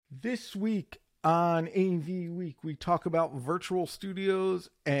This week on AVWeek, we talk about virtual studios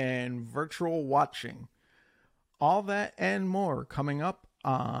and virtual watching. All that and more coming up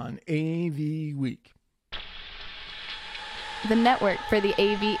on AVWeek. The network for the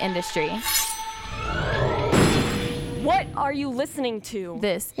AV industry. What are you listening to?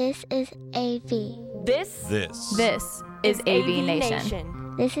 This is AV. This is AV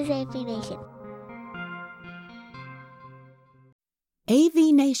Nation. This is AV Nation.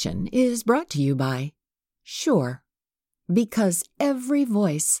 AV Nation is brought to you by Shure, because every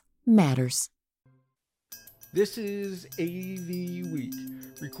voice matters. This is AV Week,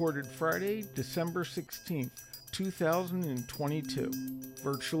 recorded Friday, December 16th, 2022,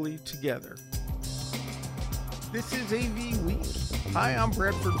 virtually together. This is AV Week. Hi, I'm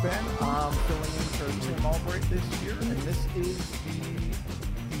Bradford Ben. I'm filling in for Tim Albright this year, and this is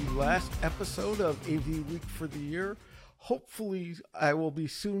the last episode of AV Week for the year. Hopefully, I will be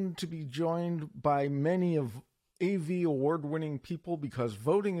soon to be joined by many of AV award-winning people because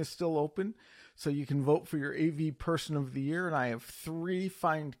voting is still open, so you can vote for your AV Person of the Year, and I have 3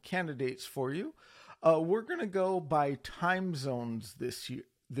 fine candidates for you. We're going to go by time zones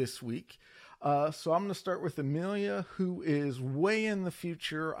this week. So I'm going to start with Amelia, who is way in the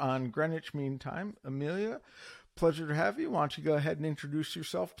future on Greenwich Mean Time. Amelia, pleasure to have you. Why don't you go ahead and introduce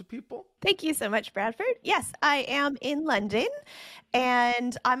yourself to people? Thank you so much, Bradford. Yes, I am in London,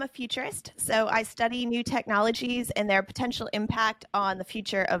 and I'm a futurist. So I study new technologies and their potential impact on the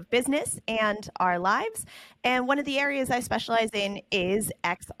future of business and our lives. And one of the areas I specialize in is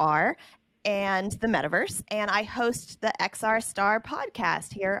XR and the metaverse, and I host the XR Star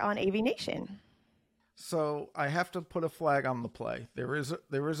podcast here on AV Nation. So I have to put a flag on the play. There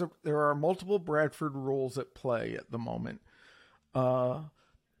are multiple Bradford rules at play at the moment.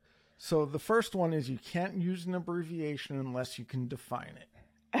 So the first one is you can't use an abbreviation unless you can define it.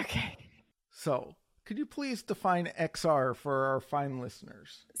 Okay. So could you please define XR for our fine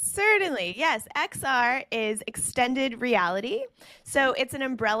listeners? Certainly. Yes. XR is extended reality. So it's an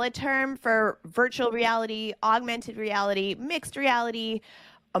umbrella term for virtual reality, augmented reality, mixed reality,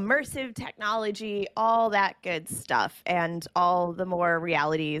 immersive technology, all that good stuff, and all the more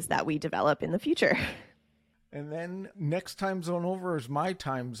realities that we develop in the future. And then next time zone over is my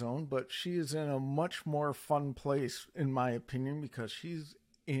time zone, but she is in a much more fun place, in my opinion, because she's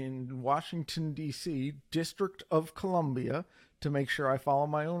in Washington, D.C., District of Columbia, to make sure I follow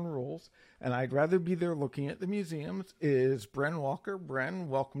my own rules. And I'd rather be there looking at the museums, is Bren Walker. Bren,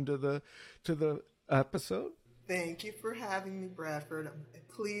 welcome to the episode. Thank you for having me, Bradford. I'm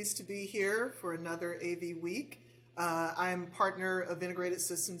pleased to be here for another AV Week. I'm partner of Integrated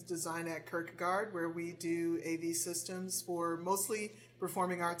Systems Design at Kierkegaard, where we do AV systems for mostly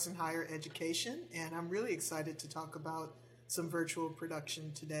performing arts and higher education. And I'm really excited to talk about some virtual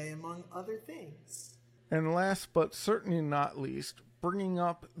production today, among other things. And last but certainly not least, bringing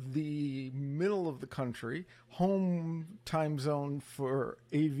up the middle of the country, home time zone for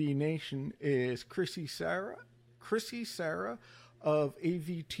AV Nation is Chrissy Sarah of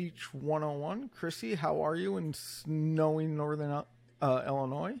AV Teach 101. Chrissy, how are you in snowy northern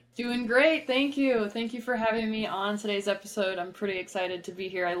Illinois? Doing great, thank you. Thank you for having me on today's episode. I'm pretty excited to be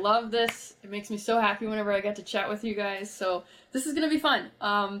here. I love this. It makes me so happy whenever I get to chat with you guys. So this is going to be fun.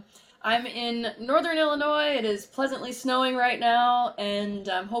 I'm in northern Illinois. It is pleasantly snowing right now, and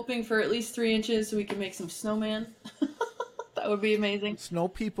I'm hoping for at least 3 inches so we can make some snowman. That would be amazing. Snow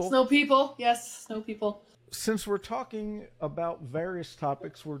people. Snow people, yes, snow people. Since we're talking about various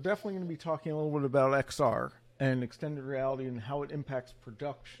topics, we're definitely going to be talking a little bit about XR and extended reality and how it impacts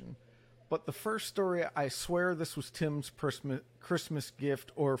production. But the first story, I swear this was Tim's Christmas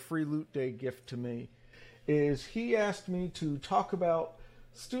gift or free loot day gift to me, is he asked me to talk about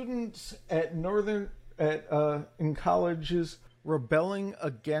students at in colleges rebelling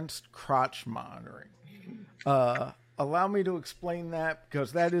against crotch monitoring. Allow me to explain that,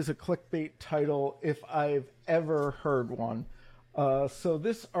 because that is a clickbait title if I've ever heard one. So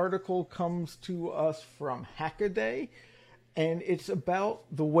this article comes to us from Hackaday, and it's about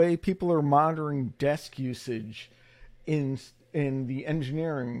the way people are monitoring desk usage in the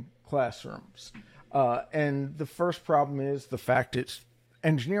engineering classrooms. And the first problem is the fact it's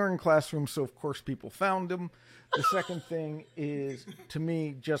engineering classrooms, so of course people found them. The second thing is, to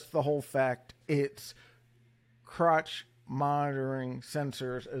me, just the whole fact it's crotch monitoring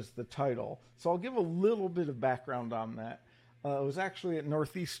sensors as the title. So I'll give a little bit of background on that. It was actually at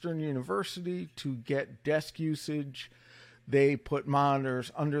Northeastern University to get desk usage. They put monitors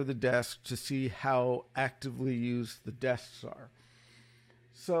under the desk to see how actively used the desks are.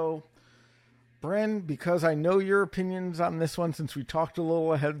 So Bren, because I know your opinions on this one, since we talked a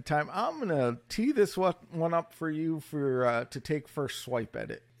little ahead of time, I'm going to tee this one up for you to take first swipe at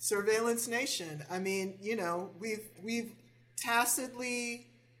it. Surveillance nation. I mean, we've tacitly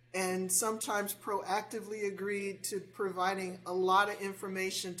and sometimes proactively agreed to providing a lot of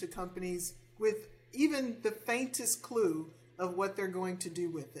information to companies with even the faintest clue of what they're going to do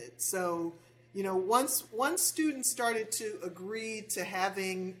with it. So, once students started to agree to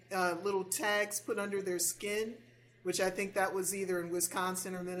having little tags put under their skin, which I think that was either in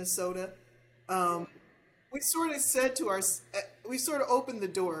Wisconsin or Minnesota, we sort of opened the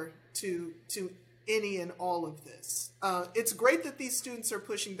door to any and all of this. It's great that these students are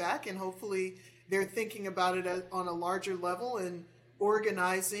pushing back, and hopefully they're thinking about it on a larger level and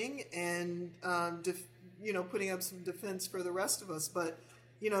organizing and putting up some defense for the rest of us. But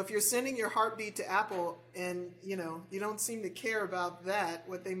if you're sending your heartbeat to Apple and you don't seem to care about that,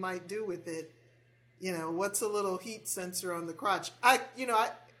 what they might do with it, what's a little heat sensor on the crotch?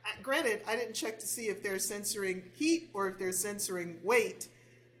 Granted, I didn't check to see if they're censoring heat or if they're censoring weight.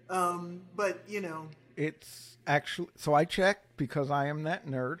 But it's actually, so I checked because I am that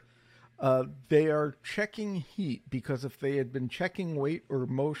nerd. They are checking heat because if they had been checking weight or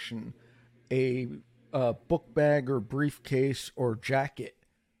motion, a book bag or briefcase or jacket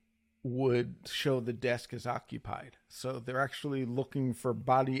would show the desk is occupied. So they're actually looking for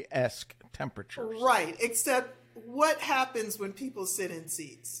body-esque temperatures. Right, except what happens when people sit in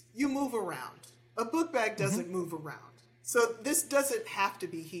seats? You move around. A book bag doesn't move around. So this doesn't have to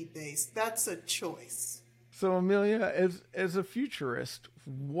be heat-based. That's a choice. So Amelia, as a futurist,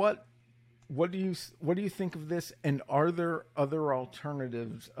 what do you think of this, and are there other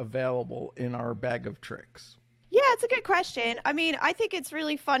alternatives available in our bag of tricks? Yeah, it's a good question. I mean, I think it's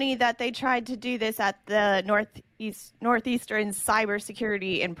really funny that they tried to do this at the Northeastern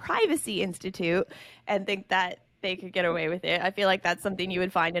Cybersecurity and Privacy Institute and think that they could get away with it. I feel like that's something you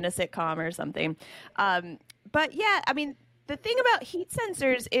would find in a sitcom or something. But yeah, I mean, the thing about heat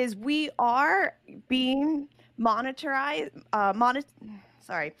sensors is we are being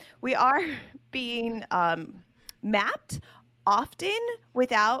we are being mapped often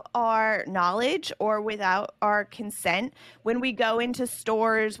without our knowledge or without our consent. When we go into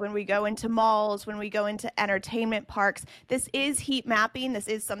stores, when we go into malls, when we go into entertainment parks, this is heat mapping. This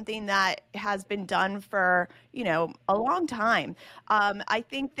is something that has been done for, a long time. I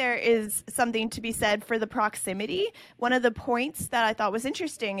think there is something to be said for the proximity. One of the points that I thought was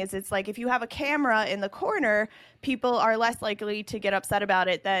interesting is it's like if you have a camera in the corner, people are less likely to get upset about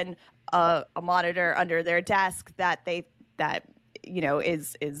it than a monitor under their desk that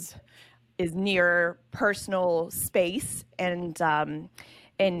is near personal space and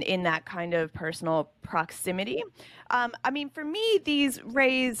in that kind of personal proximity. I mean, for me, these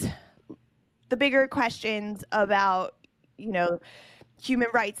raise the bigger questions about, human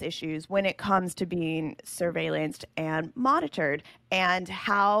rights issues when it comes to being surveillanced and monitored, and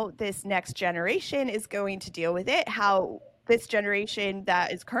how this next generation is going to deal with it, how this generation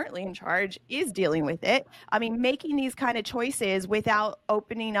that is currently in charge is dealing with it. I mean, making these kind of choices without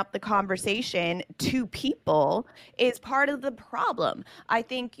opening up the conversation to people is part of the problem. I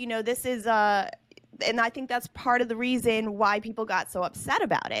think, this is and I think that's part of the reason why people got so upset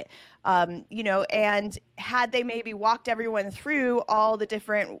about it. And had they maybe walked everyone through all the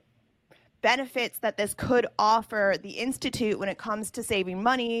different benefits that this could offer the Institute when it comes to saving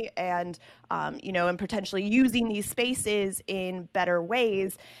money and, and potentially using these spaces in better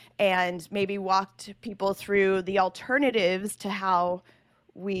ways, and maybe walked people through the alternatives to how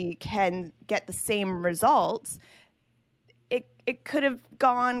we can get the same results, it could have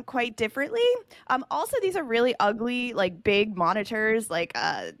gone quite differently. Also, these are really ugly, big monitors. There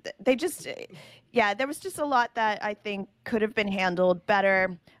was just a lot that I think could have been handled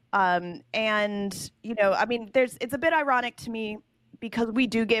better. It's a bit ironic to me because we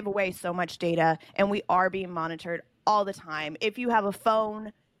do give away so much data and we are being monitored all the time. If you have a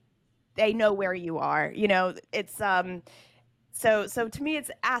phone, they know where you are. So to me, it's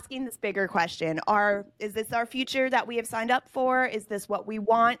asking this bigger question: is this our future that we have signed up for? Is this what we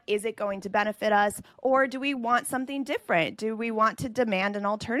want? Is it going to benefit us, or do we want something different? Do we want to demand an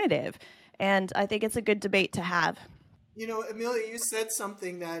alternative? And I think it's a good debate to have. Amelia, you said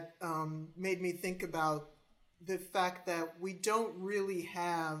something that made me think about the fact that we don't really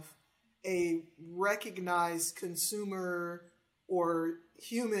have a recognized consumer or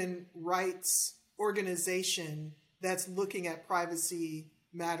human rights organization that's looking at privacy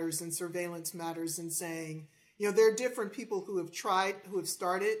matters and surveillance matters and saying, there are different people who have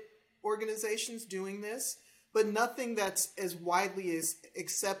started organizations doing this, but nothing that's as widely as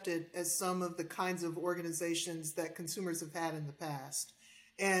accepted as some of the kinds of organizations that consumers have had in the past.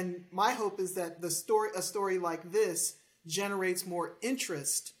 And my hope is that a story like this generates more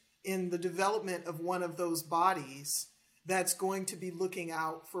interest in the development of one of those bodies that's going to be looking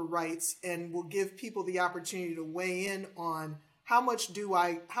out for rights and will give people the opportunity to weigh in on how much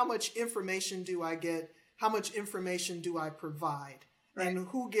information do I get, how much information do I provide, and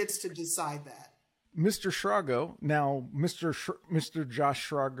who gets to decide that. Mr. Shrago, now Mr. Josh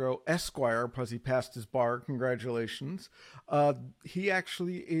Shrago Esquire, because he passed his bar, congratulations. He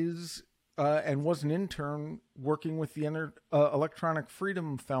actually is and was an intern working with the Electronic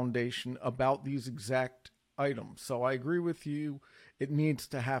Freedom Foundation about these exact items. So I agree with you. It needs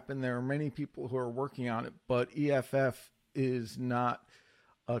to happen. There are many people who are working on it, but EFF is not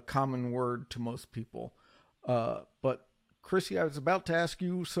a common word to most people. But Chrissy, I was about to ask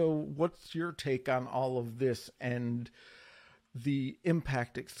you, so what's your take on all of this and the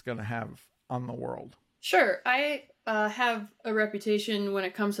impact it's going to have on the world? Sure. I have a reputation when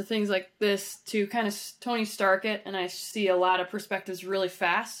it comes to things like this to kind of Tony Stark it, and I see a lot of perspectives really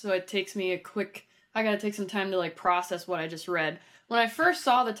fast, so it takes me I got to take some time to like process what I just read. When I first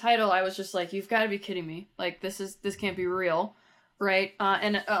saw the title, I was just like, you've got to be kidding me. Like, this can't be real, right?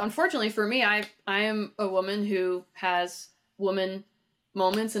 And unfortunately for me, I am a woman who has woman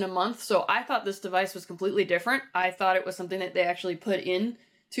moments in a month, so I thought this device was completely different. I thought it was something that they actually put in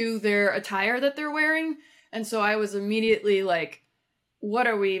to their attire that they're wearing, and so I was immediately like, what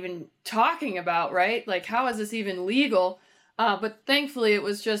are we even talking about, right? Like, how is this even legal? But thankfully it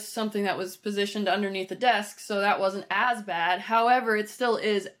was just something that was positioned underneath the desk, so that wasn't as bad. However, it still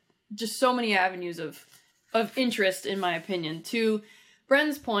is just so many avenues of interest, in my opinion. To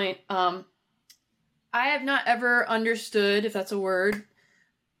Bren's point, I have not ever understood, if that's a word,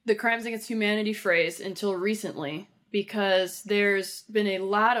 the crimes against humanity phrase until recently, because there's been a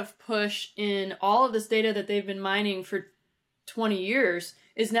lot of push in all of this data that they've been mining for 20 years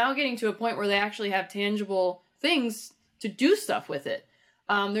is now getting to a point where they actually have tangible things to do stuff with it.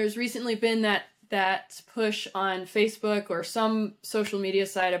 There's recently been that push on Facebook or some social media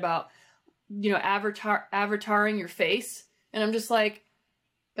site about, avataring your face. And I'm just like,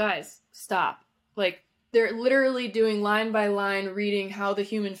 guys, stop. Like, they're literally doing line by line reading how the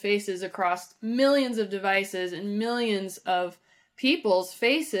human face is across millions of devices and millions of people's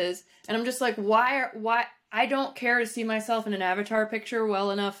faces. And I'm just like, why I don't care to see myself in an avatar picture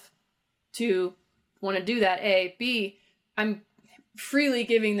well enough to want to do that. A. B, I'm freely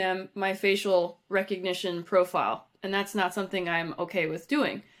giving them my facial recognition profile, and that's not something I'm okay with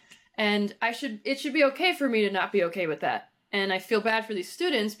doing. And it should be okay for me to not be okay with that. And I feel bad for these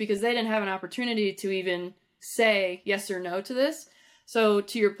students because they didn't have an opportunity to even say yes or no to this. So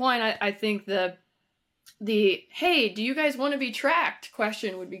to your point, I think the hey, do you guys want to be tracked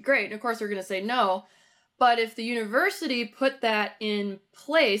question would be great. And of course, they're going to say no. But if the university put that in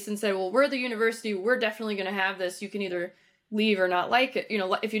place and said, well, we're the university, we're definitely going to have this. You can either leave or not like it.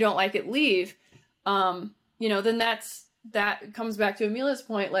 If you don't like it, leave. Then that comes back to Amelia's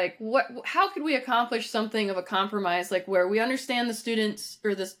point. Like, how could we accomplish something of a compromise, like where we understand the students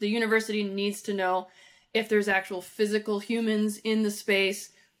or the university needs to know if there's actual physical humans in the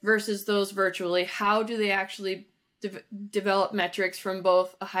space versus those virtually? How do they actually develop metrics from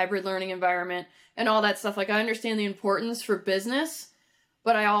both a hybrid learning environment and all that stuff? Like, I understand the importance for business,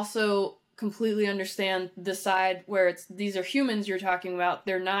 but I also completely understand the side where these are humans you're talking about.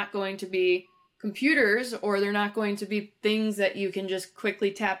 They're not going to be computers, or they're not going to be things that you can just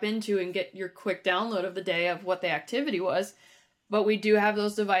quickly tap into and get your quick download of the day of what the activity was. But we do have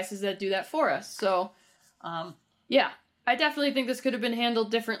those devices that do that for us. So, I definitely think this could have been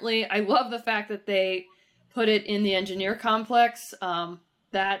handled differently. I love the fact that they put it in the engineer complex.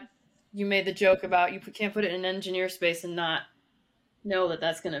 That you made the joke about you can't put it in an engineer space and not know that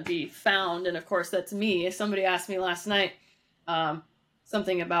that's going to be found. And of course, that's me. Somebody asked me last night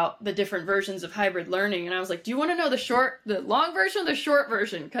something about the different versions of hybrid learning. And I was like, do you want to know the long version or the short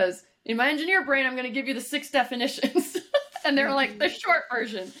version? Because in my engineer brain, I'm going to give you the 6 definitions. And they're like, the short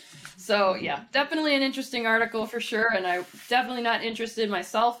version. So yeah, definitely an interesting article for sure. And I'm definitely not interested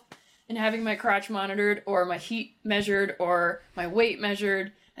myself in having my crotch monitored or my heat measured or my weight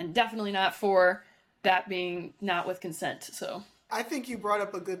measured, and definitely not for that being not with consent. So I think you brought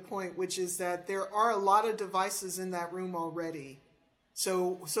up a good point, which is that there are a lot of devices in that room already.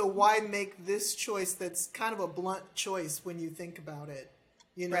 So why make this choice that's kind of a blunt choice when you think about it?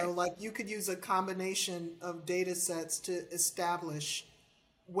 Right. Like you could use a combination of data sets to establish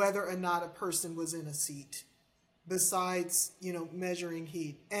whether or not a person was in a seat besides, measuring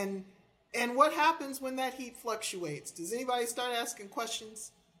heat. And And what happens when that heat fluctuates? Does anybody start asking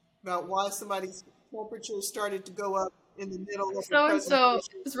questions about why somebody's temperature started to go up in the middle of the So-and-so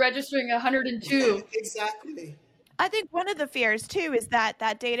presentation? is registering 102. Exactly. I think one of the fears too is that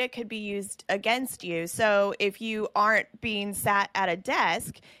that data could be used against you. So if you aren't being sat at a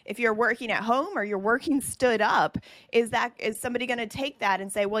desk, if you're working at home or you're working stood up, is somebody going to take that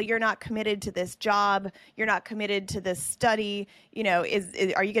and say, well, you're not committed to this job, you're not committed to this study, you know,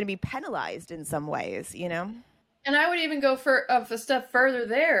 are you going to be penalized in some ways, you know? And I would even go for a step further.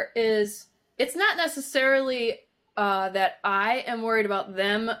 There is, it's not necessarily that I am worried about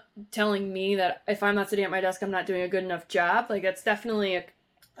them telling me that if I'm not sitting at my desk, I'm not doing a good enough job. Like, that's definitely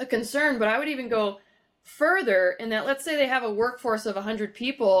a concern. But I would even go further in that, let's say they have a workforce of 100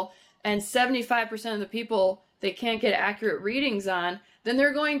 people and 75% of the people they can't get accurate readings on, then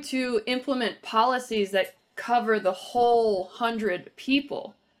they're going to implement policies that cover the whole 100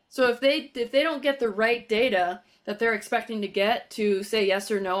 people. So if they don't get the right data that they're expecting to get to say yes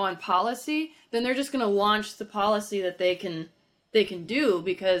or no on policy, then they're just going to launch the policy that they can do,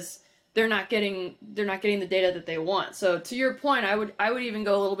 because they're not getting the data that they want. So to your point, I would even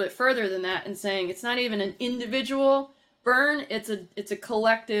go a little bit further than that and saying it's not even an individual burn, it's a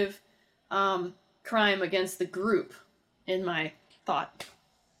collective crime against the group, in my thought.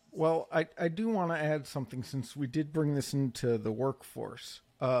 Well, I do want to add something, since we did bring this into the workforce.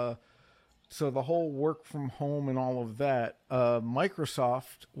 So the whole work from home and all of that,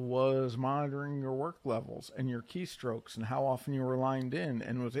 Microsoft was monitoring your work levels and your keystrokes and how often you were lined in,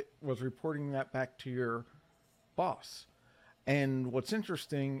 and was reporting that back to your boss. And what's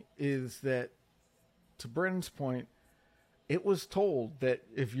interesting is that, to Bren's point, it was told that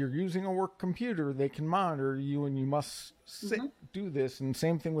if you're using a work computer, they can monitor you and you must do this. And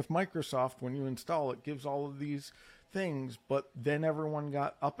same thing with Microsoft. When you install it, gives all of these things, but then everyone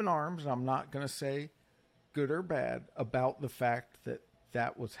got up in arms, and I'm not going to say good or bad, about the fact that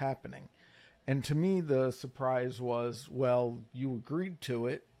that was happening. And to me, the surprise was, well, you agreed to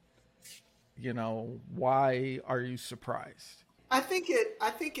it. You know, why are you surprised? I think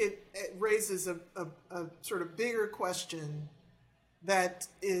it raises a sort of bigger question that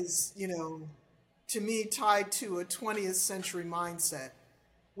is, you know, to me tied to a 20th century mindset,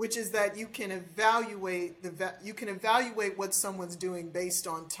 which is that you can evaluate what someone's doing based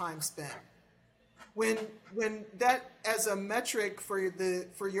on time spent. When that as a metric for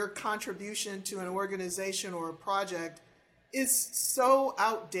your contribution to an organization or a project is so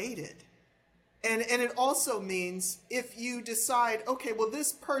outdated. And it also means if you decide, okay, well,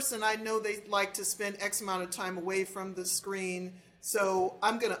 this person, I know they like to spend X amount of time away from the screen, so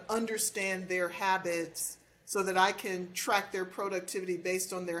I'm going to understand their habits so that I can track their productivity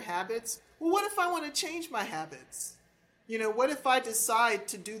based on their habits. Well, what if I want to change my habits? You know, what if I decide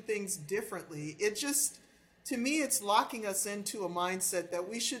to do things differently? It just, to me, it's locking us into a mindset that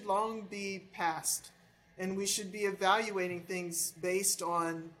we should long be past, and we should be evaluating things based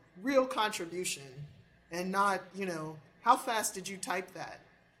on real contribution and not, you know, how fast did you type that?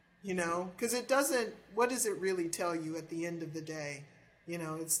 You know, because it doesn't, what does it really tell you at the end of the day? You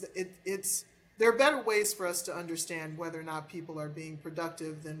know, there are better ways for us to understand whether or not people are being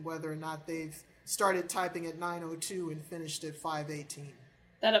productive than whether or not they've started typing at 9:02 and finished at 5:18.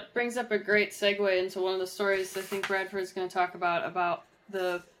 That brings up a great segue into one of the stories I think Bradford's going to talk about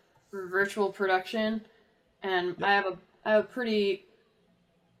the virtual production. And yep. I have a pretty,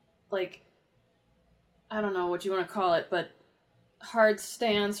 like, I don't know what you want to call it, but hard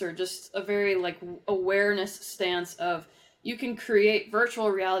stance, or just a very, like, awareness stance of, you can create virtual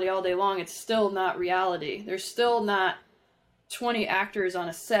reality all day long, it's still not reality. There's still not 20 actors on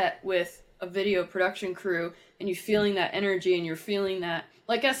a set with a video production crew, and you feeling that energy, and you're feeling that,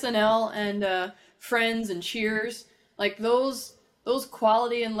 like SNL and Friends and Cheers, like those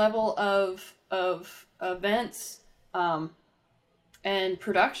quality and level of events and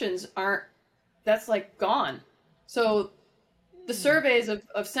productions that's like gone. So the surveys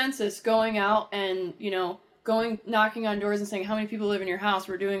of census going out and, you know, knocking on doors and saying how many people live in your house,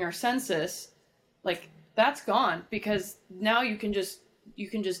 we're doing our census, like that's gone, because now you can just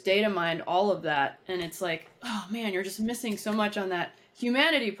data mine all of that, and it's like, oh man, you're just missing so much on that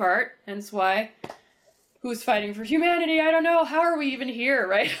humanity part. Hence why, who's fighting for humanity? I don't know. How are we even here,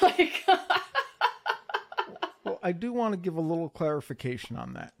 right? Like Well, I do want to give a little clarification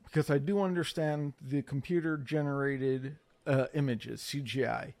on that, because I do understand the computer generated images,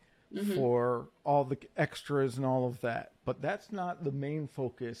 CGI, for all the extras and all of that. But that's not the main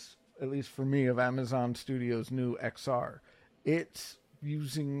focus, at least for me, of Amazon Studios' new XR. It's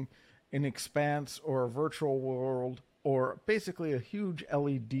using an expanse or a virtual world or basically a huge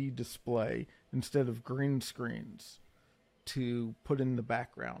LED display instead of green screens to put in the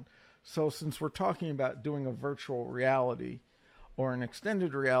background. So since we're talking about doing a virtual reality or an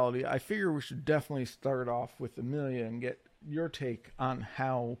extended reality, I figure we should definitely start off with Amelia and get your take on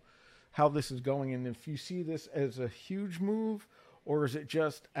how this is going, and if you see this as a huge move, or is it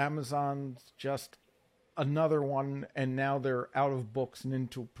just Amazon's just another one and now they're out of books and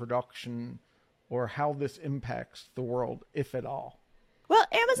into production, or how this impacts the world, if at all. Well,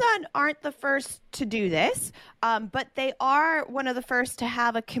 Amazon aren't the first to do this, but they are one of the first to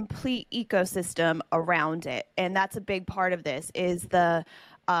have a complete ecosystem around it, and that's a big part of this is the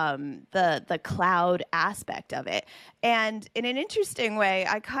cloud aspect of it. And in an interesting way,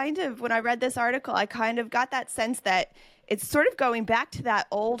 when I read this article, I kind of got that sense that it's sort of going back to that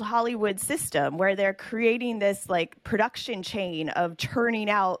old Hollywood system where they're creating this like production chain of churning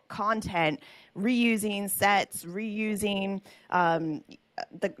out content, reusing sets, reusing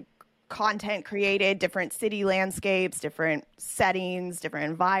the content created, different city landscapes, different settings, different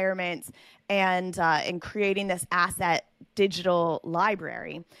environments, and creating this asset digital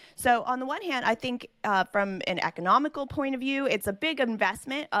library. So on the one hand, I think from an economical point of view, it's a big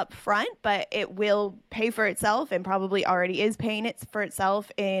investment up front, but it will pay for itself and probably already is paying for itself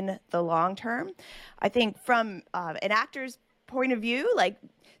in the long term. I think from an actor's point of view, like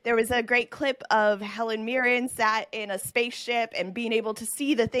there was a great clip of Helen Mirren sat in a spaceship and being able to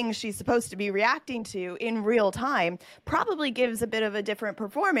see the things she's supposed to be reacting to in real time probably gives a bit of a different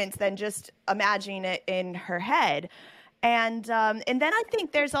performance than just imagining it in her head. And then I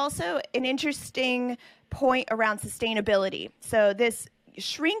think there's also an interesting point around sustainability. So this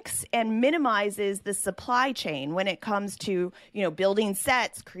shrinks and minimizes the supply chain when it comes to, building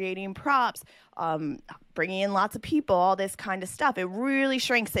sets, creating props, bringing in lots of people, all this kind of stuff. It really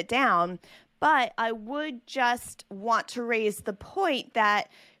shrinks it down. But I would just want to raise the point that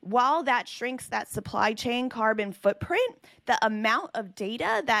while that shrinks that supply chain carbon footprint, the amount of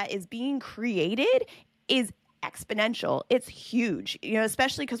data that is being created is exponential. It's huge,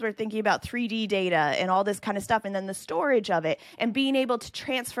 especially because we're thinking about 3D data and all this kind of stuff, and then the storage of it and being able to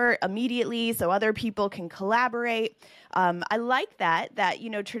transfer immediately so other people can collaborate. I like that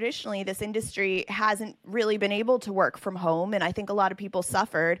traditionally this industry hasn't really been able to work from home. And I think a lot of people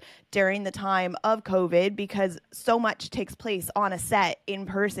suffered during the time of COVID because so much takes place on a set in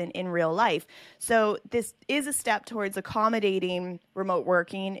person in real life. So this is a step towards accommodating remote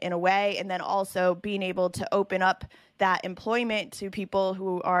working in a way, and then also being able to open up that employment to people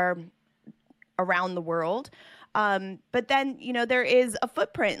who are around the world. But then, there is a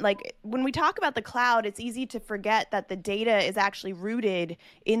footprint. Like when we talk about the cloud, it's easy to forget that the data is actually rooted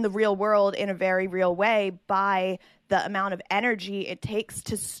in the real world in a very real way by the amount of energy it takes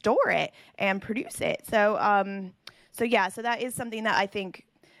to store it and produce it. So that is something that I think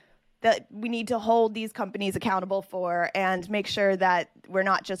that we need to hold these companies accountable for and make sure that we're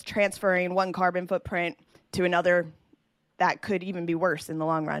not just transferring one carbon footprint to another that could even be worse in the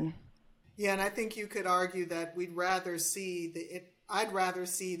long run. Yeah, and I think you could argue that I'd rather see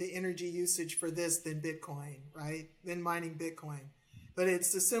the energy usage for this than Bitcoin, right? Than mining Bitcoin. But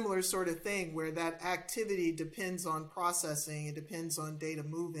it's a similar sort of thing where that activity depends on processing, it depends on data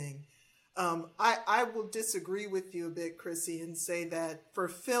moving. I will disagree with you a bit, Chrissy, and say that for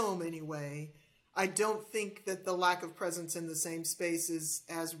film anyway, I don't think that the lack of presence in the same space is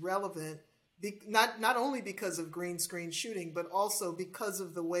as relevant, not only because of green screen shooting, but also because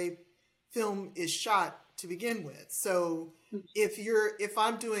of the way film is shot to begin with. So if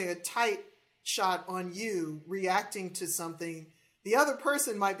I'm doing a tight shot on you reacting to something, the other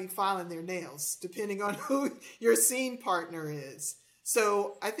person might be filing their nails depending on who your scene partner is.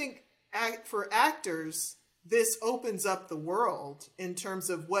 So I think for actors, this opens up the world in terms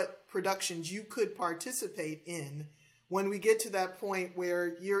of what productions you could participate in when we get to that point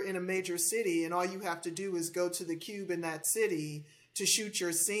where you're in a major city and all you have to do is go to the cube in that city to shoot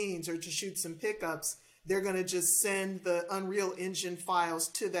your scenes or to shoot some pickups. They're going to just send the Unreal Engine files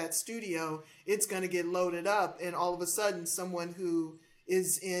to that studio. It's going to get loaded up. And all of a sudden, someone who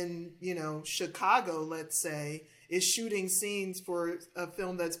is in, Chicago, let's say, is shooting scenes for a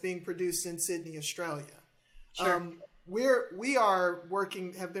film that's being produced in Sydney, Australia. Sure. We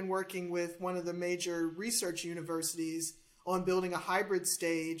have been working with one of the major research universities on building a hybrid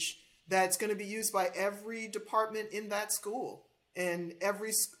stage that's going to be used by every department in that school. And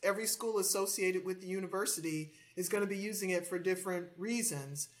every school associated with the university is going to be using it for different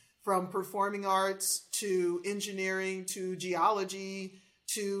reasons, from performing arts to engineering to geology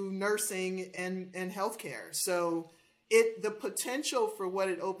to nursing and healthcare. So the potential for what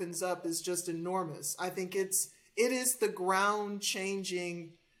it opens up is just enormous. I think it's it is the ground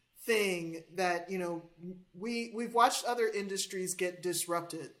changing thing that, you know, we've watched other industries get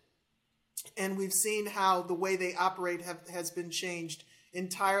disrupted, and we've seen how the way they operate has been changed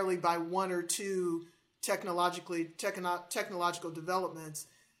entirely by one or two technological developments.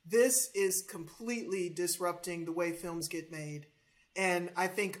 This is completely disrupting the way films get made. And I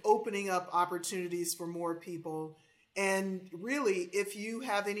think opening up opportunities for more people. And really, if you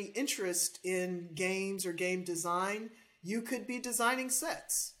have any interest in games or game design, you could be designing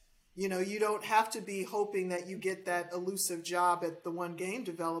sets. You know, you don't have to be hoping that you get that elusive job at the one game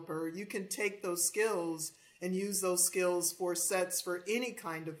developer. You can take those skills and use those skills for sets for any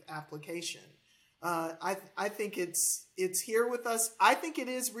kind of application. I think it's here with us. I think it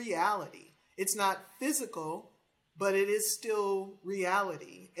is reality. It's not physical, but it is still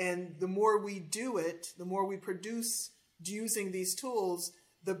reality. And the more we do it, the more we produce using these tools,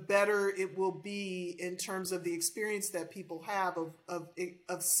 the better it will be in terms of the experience that people have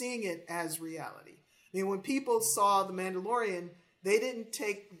of seeing it as reality. I mean, when people saw The Mandalorian, they didn't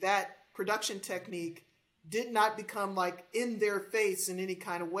take that production technique, did not become like in their face in any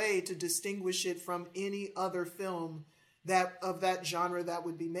kind of way to distinguish it from any other film that of that genre that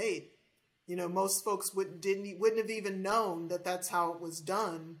would be made. You know, most folks wouldn't have even known that that's how it was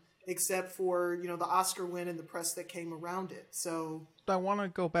done, except for, you know, the Oscar win and the press that came around it. So I want to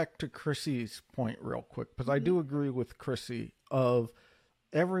go back to Chrissy's point real quick, because I do agree with Chrissy of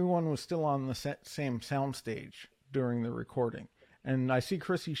everyone was still on the same soundstage during the recording. And I see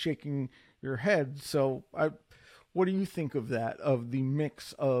Chrissy shaking your head. So what do you think of that, of the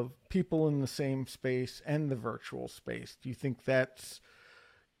mix of people in the same space and the virtual space? Do you think that's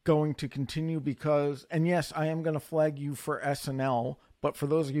going to continue? Because, and yes, I am going to flag you for SNL, but for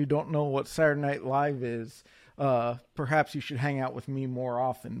those of you who don't know what Saturday Night Live is, perhaps you should hang out with me more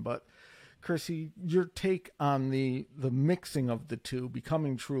often. But Chrissy, your take on the mixing of the two,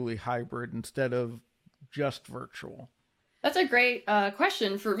 becoming truly hybrid instead of just virtual? That's a great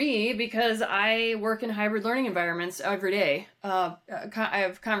question for me, because I work in hybrid learning environments every day. I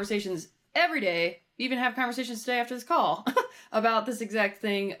have conversations every day, even have conversations today after this call about this exact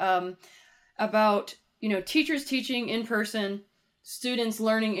thing, about, you know, teachers teaching in person, students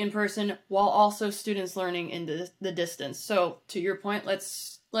learning in person, while also students learning in the distance. So to your point,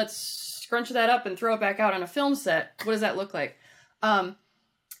 let's scrunch that up and throw it back out on a film set. What does that look like?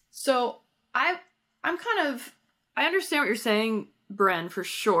 So I understand what you're saying, Bren, for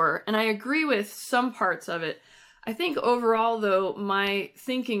sure. And I agree with some parts of it. I think overall, though, my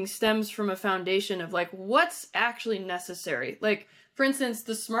thinking stems from a foundation of like, what's actually necessary? Like, for instance,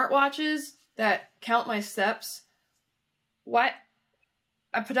 the smartwatches that count my steps. What?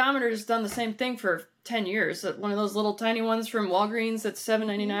 A pedometer has done the same thing for 10 years. One of those little tiny ones from Walgreens that's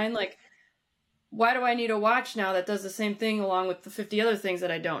 $7.99. Like, why do I need a watch now that does the same thing along with the 50 other things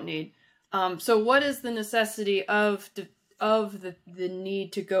that I don't need? So what is the necessity of the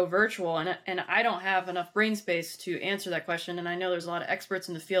need to go virtual? And I don't have enough brain space to answer that question. And I know there's a lot of experts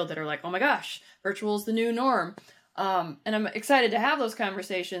in the field that are like, oh my gosh, virtual is the new norm. And I'm excited to have those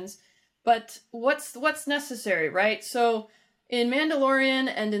conversations. But what's necessary, right? So in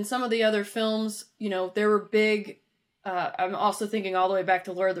Mandalorian and in some of the other films, you know, there were big, I'm also thinking all the way back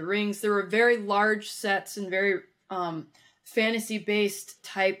to Lord of the Rings, there were very large sets and very fantasy-based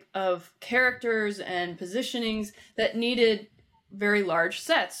type of characters and positionings that needed very large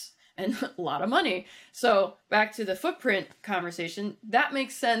sets and a lot of money. So back to the footprint conversation, that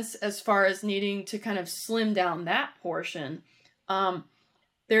makes sense as far as needing to kind of slim down that portion.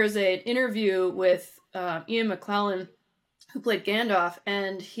 There's an interview with Ian McClellan, who played Gandalf,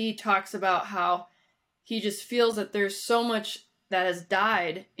 and he talks about how he just feels that there's so much that has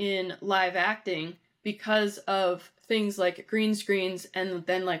died in live acting because of things like green screens, and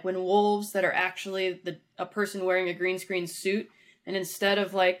then like when wolves that are actually a person wearing a green screen suit, and instead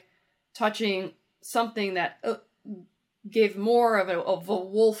of like touching something that gave more of a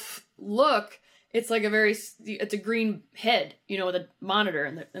wolf look, it's like it's a green head, you know, with a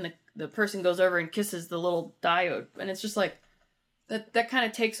monitor, and the person goes over and kisses the little diode, and it's just like that kind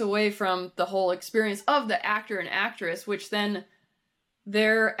of takes away from the whole experience of the actor and actress, which then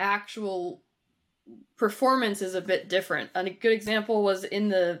their actual performance is a bit different. And a good example was in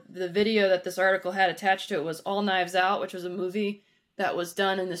the video that this article had attached to it was All Knives Out, which was a movie that was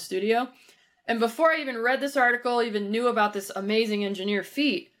done in the studio. And before I even read this article, even knew about this amazing engineer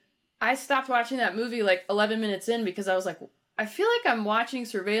feat, I stopped watching that movie like 11 minutes in, because I was like, I feel like I'm watching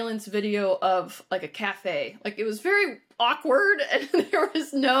surveillance video of like a cafe. Like, it was very awkward, and there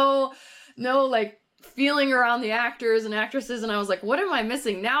was no like feeling around the actors and actresses, and I was like, what am I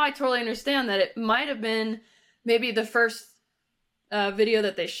missing? Now I totally understand that it might have been maybe the first video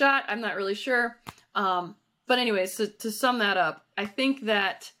that they shot. I'm not really sure. But anyways, so to sum that up, I think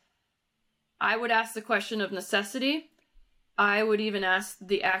that I would ask the question of necessity. I would even ask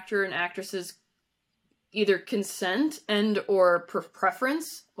the actor and actresses either consent and or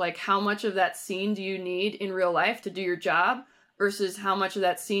preference, like how much of that scene do you need in real life to do your job versus how much of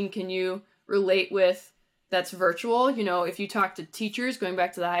that scene can you relate with that's virtual. You know, if you talk to teachers, going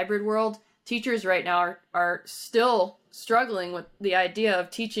back to the hybrid world, teachers right now are still struggling with the idea of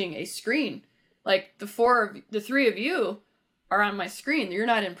teaching a screen. Like the three of you are on my screen. You're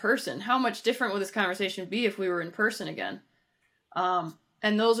not in person. How much different would this conversation be if we were in person again?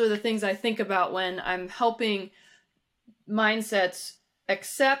 And those are the things I think about when I'm helping mindsets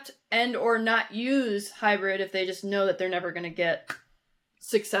accept and or not use hybrid if they just know that they're never going to get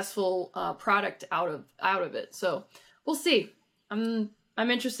successful product out of it. So we'll see. I'm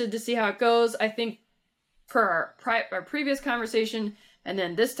interested to see how it goes. I think for our previous conversation and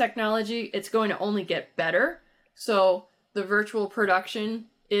then this technology, it's going to only get better. So the virtual production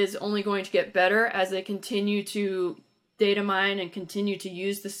is only going to get better as they continue to data mine and continue to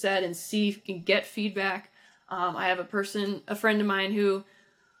use the set and see and get feedback. I have a friend of mine who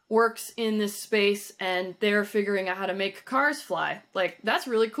works in this space and they're figuring out how to make cars fly. Like, that's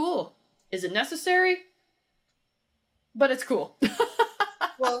really cool. Is it necessary? But it's cool.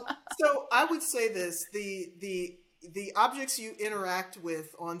 Well, so I would say this, the objects you interact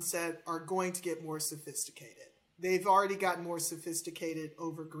with on set are going to get more sophisticated. They've already gotten more sophisticated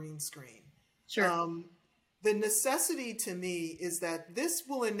over green screen. Sure. The necessity to me is that this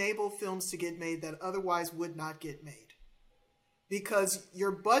will enable films to get made that otherwise would not get made, because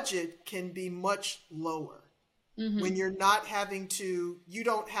your budget can be much lower when you're not having to, you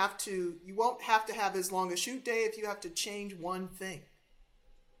won't have to have as long a shoot day if you have to change one thing.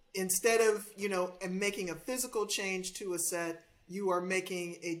 Instead of, making a physical change to a set, you are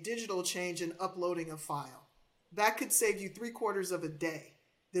making a digital change and uploading a file. That could save you 3/4 of a day,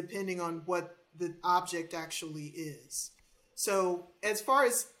 depending on what the object actually is. So as far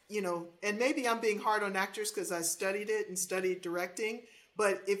as, and maybe I'm being hard on actors because I studied it and studied directing,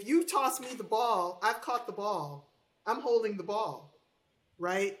 but if you toss me the ball, I've caught the ball. I'm holding the ball,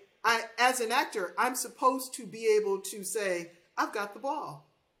 right? As an actor, I'm supposed to be able to say, I've got the ball,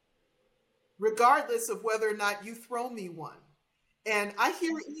 regardless of whether or not you throw me one. And I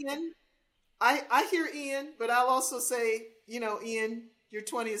hear Ian, I hear Ian, but I'll also say, Ian, you're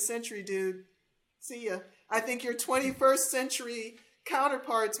 20th century dude. See ya. I think your 21st century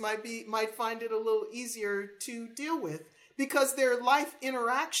counterparts might find it a little easier to deal with because their life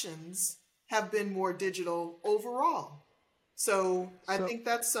interactions have been more digital overall. So I think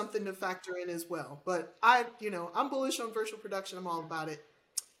that's something to factor in as well. But I'm bullish on virtual production. I'm all about it.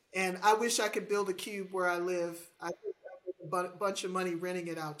 And I wish I could build a cube where I live. I think a bunch of money renting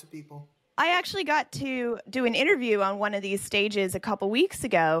it out to people. I actually got to do an interview on one of these stages a couple weeks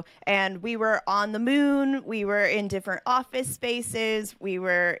ago, and we were on the moon. We were in different office spaces. We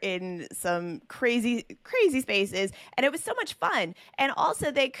were in some crazy spaces, and it was so much fun. And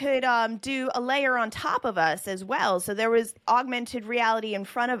also they could do a layer on top of us as well. So there was augmented reality in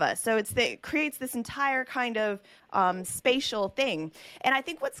front of us. So it creates this entire kind of spatial thing. And I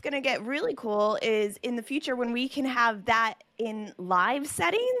think what's going to get really cool is in the future when we can have that in live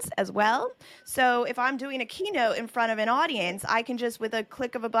settings as well. So if I'm doing a keynote in front of an audience, I can just, with a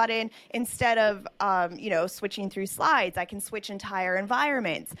click of a button, instead of, switching through slides, I can switch entire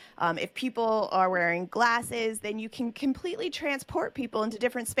environments. If people are wearing glasses, then you can completely transport people into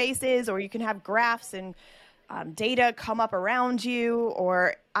different spaces, or you can have graphs and data come up around you,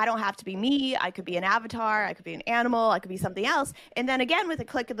 or I don't have to be me. I could be an avatar. I could be an animal. I could be something else. And then again, with a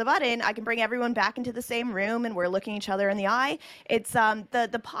click of the button, I can bring everyone back into the same room and we're looking each other in the eye. It's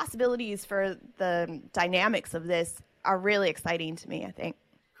the possibilities for the dynamics of this are really exciting to me, I think.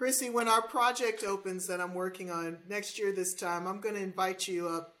 Chrissy, when our project opens that I'm working on next year this time, I'm going to invite you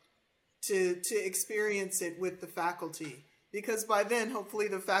up to experience it with the faculty, because by then, hopefully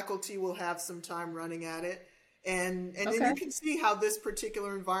the faculty will have some time running at it. And then you can see how this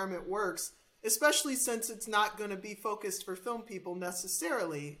particular environment works, especially since it's not going to be focused for film people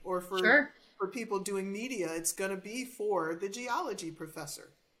necessarily, or for people doing media. It's going to be for the geology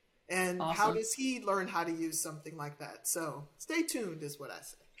professor. And how does he learn how to use something like that? So stay tuned is what I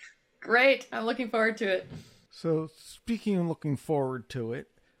say. Great. I'm looking forward to it. So speaking of looking forward to it,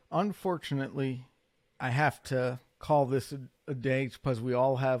 unfortunately, I have to call this a day because we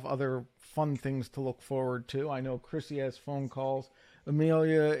all have other fun things to look forward to. I know Chrissy has phone calls.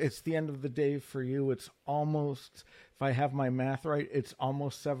 Amelia, it's the end of the day for you. It's almost If I have my math right, it's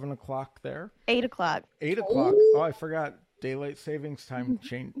almost 7 o'clock there. 8 o'clock. 8 o'clock. Oh, I forgot. Daylight savings time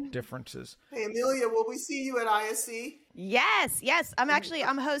change differences. Hey, Amelia, will we see you at ISE? Yes. I'm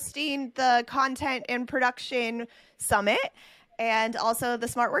hosting the Content and Production Summit and also the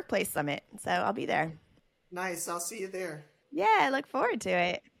Smart Workplace Summit. So I'll be there. Nice. I'll see you there. Yeah, I look forward to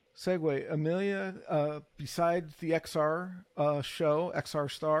it. Segue, Amelia, besides the XR show,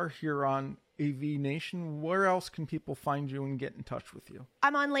 XR Star here on AV Nation, where else can people find you and get in touch with you?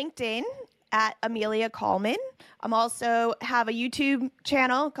 I'm on LinkedIn at Amelia Coleman. I'm also have a YouTube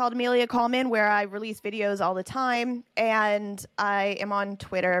channel called Amelia Coleman where I release videos all the time. And I am on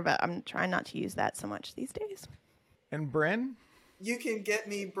Twitter, but I'm trying not to use that so much these days. And Bren? You can get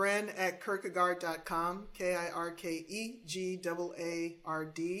me, Bren, at Kierkegaard.com,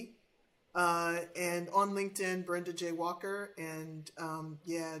 KIRKEGAARD. And on LinkedIn, Brenda J. Walker. And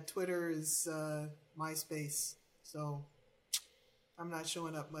Twitter is MySpace. So I'm not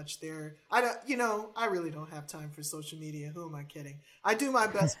showing up much there. I really don't have time for social media. Who am I kidding? I do my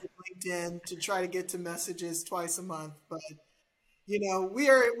best with LinkedIn to try to get to messages twice a month, but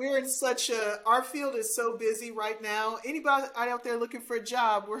we're in such our field is so busy right now. Anybody out there looking for a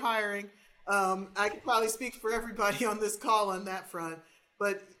job, we're hiring. I could probably speak for everybody on this call on that front,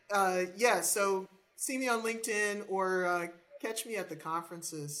 but so see me on LinkedIn or catch me at the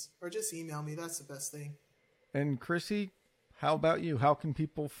conferences or just email me. That's the best thing. And Chrissy, how about you? How can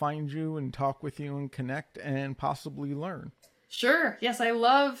people find you and talk with you and connect and possibly learn? Sure. Yes, I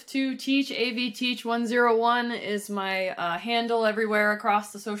love to teach. AV Teach 101 is my handle everywhere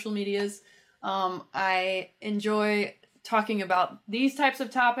across the social medias. I enjoy talking about these types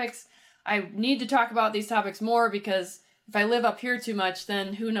of topics. I need to talk about these topics more because if I live up here too much,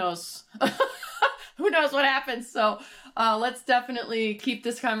 then who knows? Who knows what happens? So let's definitely keep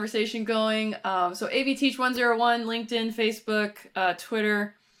this conversation going. So AV Teach 101, LinkedIn, Facebook,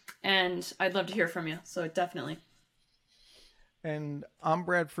 Twitter, and I'd love to hear from you. So definitely. And I'm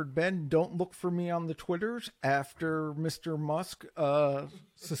Bradford Ben. Don't look for me on the Twitters. After Mr. Musk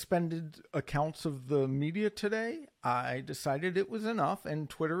suspended accounts of the media today, I decided it was enough and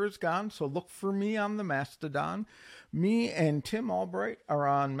Twitter is gone. So look for me on the Mastodon. Me and Tim Albright are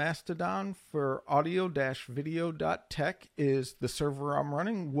on Mastodon for audio-video.tech is the server I'm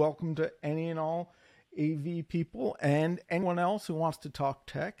running. Welcome to any and all AV people and anyone else who wants to talk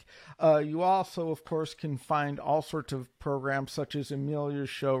tech. You also, of course, can find all sorts of programs such as Amelia's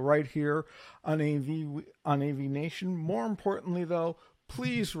show right here on AV Nation. More importantly, though,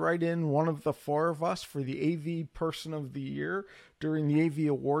 please write in one of the four of us for the AV Person of the Year during the AV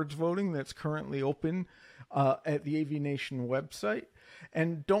Awards voting that's currently open at the AV Nation website.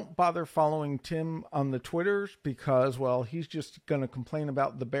 And don't bother following Tim on the Twitters because, well, he's just going to complain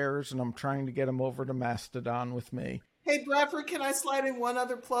about the Bears, and I'm trying to get him over to Mastodon with me. Hey, Bradford, can I slide in one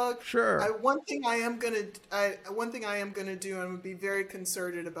other plug? Sure. One thing I am gonna do, and I'm gonna be very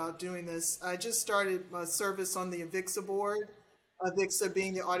concerted about doing this. I just started a service on the AVIXA board. AVIXA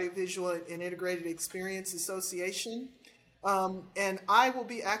being the Audiovisual and Integrated Experience Association. And I will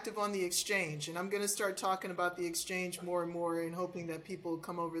be active on the exchange, and I'm going to start talking about the exchange more and more and hoping that people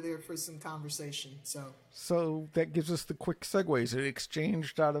come over there for some conversation. So that gives us the quick segue. Is it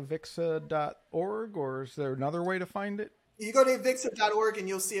exchange.avixa.org, or is there another way to find it? You go to avixa.org and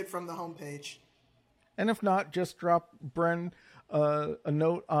you'll see it from the homepage. And if not, just drop Bren a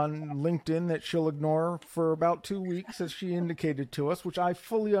note on LinkedIn that she'll ignore for about 2 weeks, as she indicated to us, which I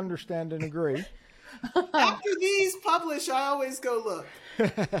fully understand and agree. After these publish, I always go look.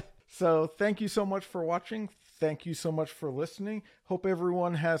 So thank you so much for watching. Thank you so much for listening. Hope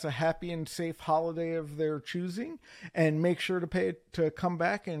everyone has a happy and safe holiday of their choosing. And make sure to come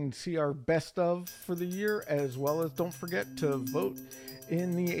back and see our best of for the year, as well as don't forget to vote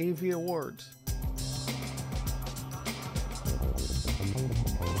in the AV Awards.